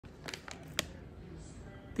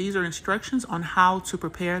These are instructions on how to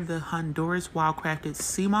prepare the Honduras wildcrafted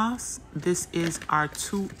sea moss. This is our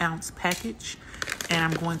 2-ounce package, and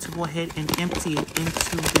I'm going to go ahead and empty it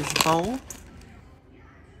into this bowl.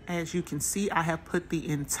 As you can see, I have put the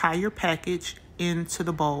entire package into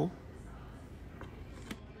the bowl.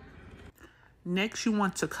 Next, you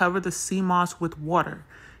want to cover the sea moss with water.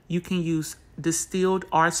 You can use distilled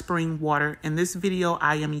or spring water. In this video,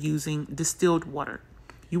 I am using distilled water.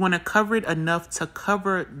 You want to cover it enough to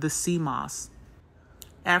cover the sea moss.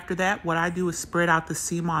 After that, what I do is spread out the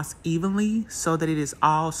sea moss evenly so that it is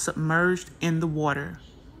all submerged in the water.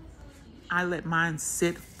 I let mine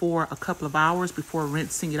sit for a couple of hours before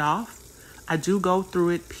rinsing it off. I do go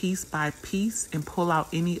through it piece by piece and pull out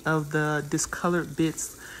any of the discolored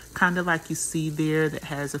bits, kind of like you see there that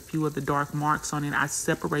has a few of the dark marks on it. I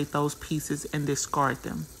separate those pieces and discard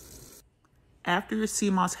them. After your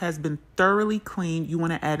sea moss has been thoroughly cleaned, you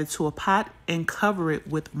want to add it to a pot and cover it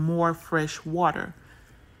with more fresh water.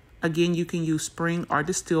 Again, you can use spring or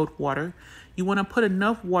distilled water. You want to put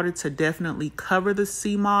enough water to definitely cover the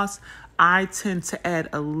sea moss. I tend to add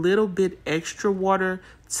a little bit extra water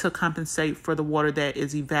to compensate for the water that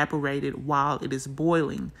is evaporated while it is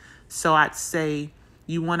boiling. So I'd say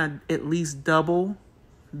you want to at least double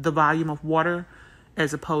the volume of water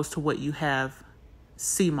as opposed to what you have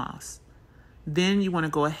sea moss. Then you want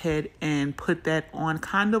to go ahead and put that on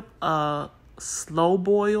kind of a slow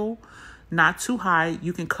boil, not too high.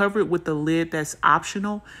 You can cover it with the lid, that's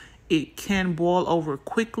optional. It can boil over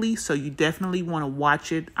quickly, so you definitely want to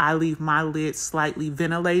watch it. I leave my lid slightly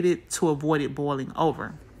ventilated to avoid it boiling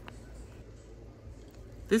over.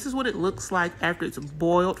 This is what it looks like after it's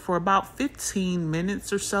boiled for about 15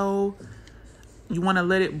 minutes or so. You want to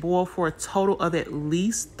let it boil for a total of at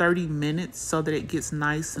least 30 minutes so that it gets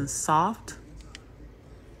nice and soft.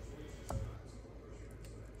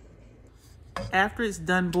 After it's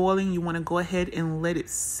done boiling, you want to go ahead and let it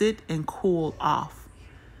sit and cool off.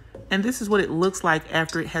 And this is what it looks like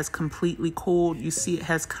after it has completely cooled. You see it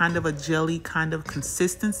has kind of a jelly kind of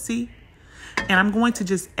consistency. And I'm going to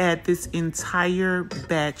just add this entire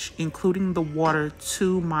batch, including the water,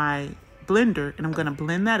 to my blender. And I'm going to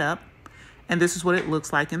blend that up. And this is what it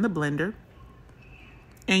looks like in the blender.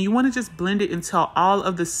 And you want to just blend it until all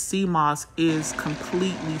of the sea moss is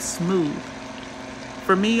completely smooth.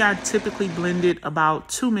 For me, I typically blend it about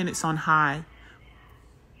 2 minutes on high.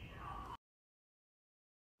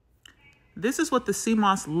 This is what the sea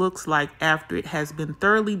moss looks like after it has been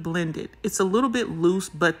thoroughly blended. It's a little bit loose,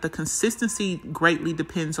 but the consistency greatly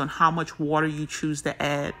depends on how much water you choose to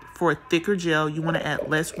add. For a thicker gel, you want to add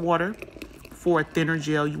less water. For a thinner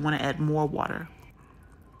gel, you want to add more water.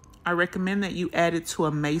 I recommend that you add it to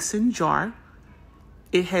a mason jar.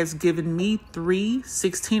 It has given me 3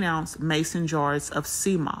 16-ounce mason jars of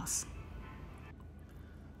sea moss.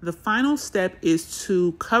 The final step is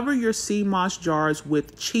to cover your sea moss jars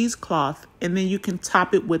with cheesecloth, and then you can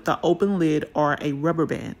top it with an open lid or a rubber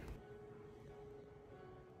band.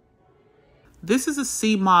 This is a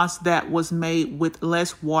sea moss that was made with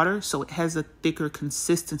less water, so it has a thicker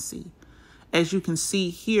consistency. As you can see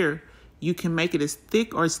here, you can make it as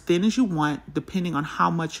thick or as thin as you want, depending on how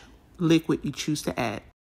much liquid you choose to add.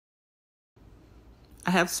 I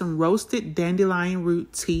have some roasted dandelion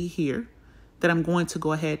root tea here that I'm going to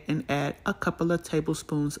go ahead and add a couple of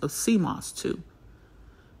tablespoons of sea moss to.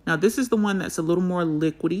 Now this is the one that's a little more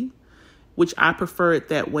liquidy, which I prefer it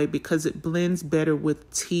that way because it blends better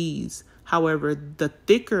with teas. However, the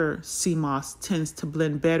thicker sea moss tends to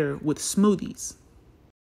blend better with smoothies.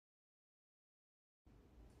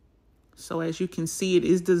 So as you can see, it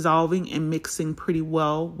is dissolving and mixing pretty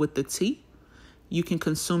well with the tea. You can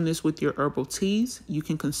consume this with your herbal teas. You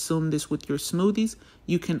can consume this with your smoothies.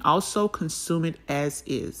 You can also consume it as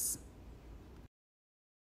is.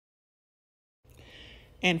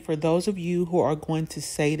 And for those of you who are going to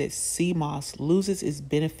say that sea moss loses its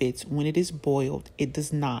benefits when it is boiled, it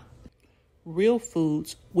does not. Real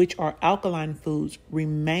foods, which are alkaline foods,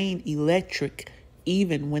 remain electric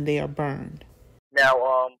even when they are burned. Now,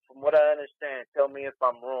 from what I understand, tell me if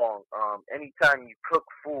I'm wrong, anytime you cook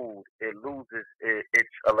food, it loses its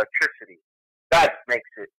electricity. That is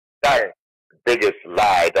the biggest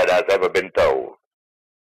lie that has ever been told.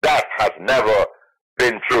 That has never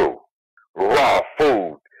been true. Raw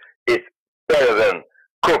food is better than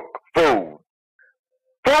cooked food.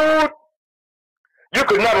 Food, you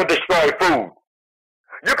could never destroy food.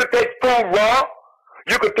 You could take food raw,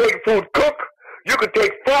 you could take food cooked, you could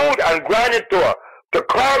take food and grind it to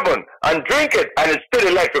carbon and drink it, and it's still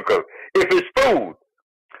electrical. If it's food,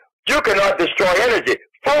 you cannot destroy energy.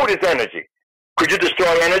 Food is energy. Could you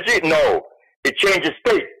destroy energy? No. It changes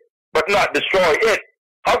state, but not destroy it.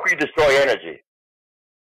 How can you destroy energy?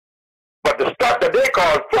 But the stuff that they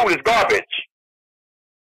call food is garbage.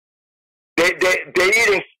 They're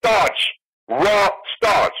eating starch, raw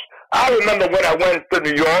starch. I remember when I went to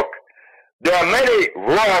New York, there are many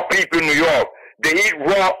raw people in New York. They eat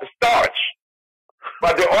raw starch,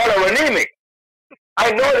 but they all are anemic.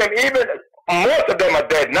 I know them, even most of them are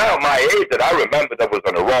dead now, my age, that I remember that was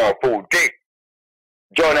on a raw food kick.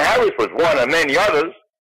 John Harris was one of many others.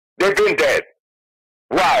 They've been dead.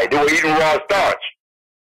 Why? They were eating raw starch.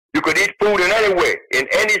 You could eat food in any way, in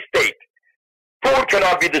any state. Food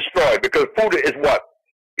cannot be destroyed because food is what?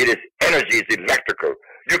 It is energy, it's electrical.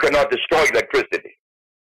 You cannot destroy electricity.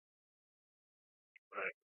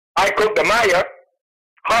 I cooked the Maya.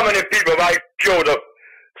 How many people have I cured of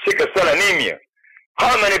sickle cell anemia?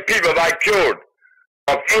 How many people have I cured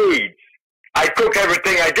of AIDS? I cook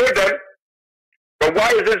everything I give them. But why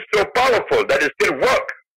is it so powerful that it still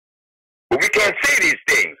works? But we can't see these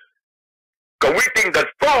things. Because we think that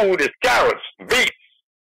food is carrots, beets,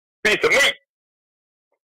 piece of meat.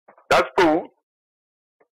 That's food.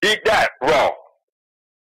 Eat that raw.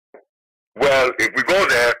 Well, if we go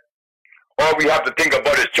there, all we have to think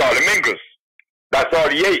about is Charlie Mingus. That's all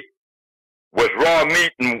he ate, was raw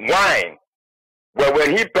meat and wine. Well,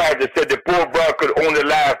 when he died, they said the poor brother could only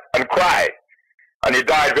laugh and cry, and he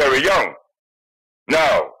died very young.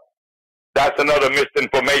 No, that's another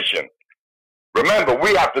misinformation. Remember,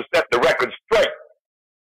 we have to set the record straight.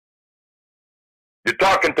 You're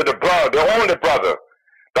talking to the brother, the only brother,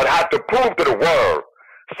 that had to prove to the world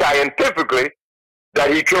scientifically that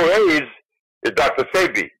he cured AIDS is Dr.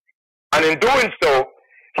 Sebi. And in doing so,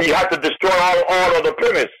 he had to destroy all of the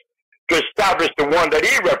premise to establish the one that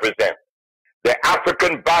he represents, the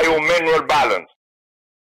African biomineral balance.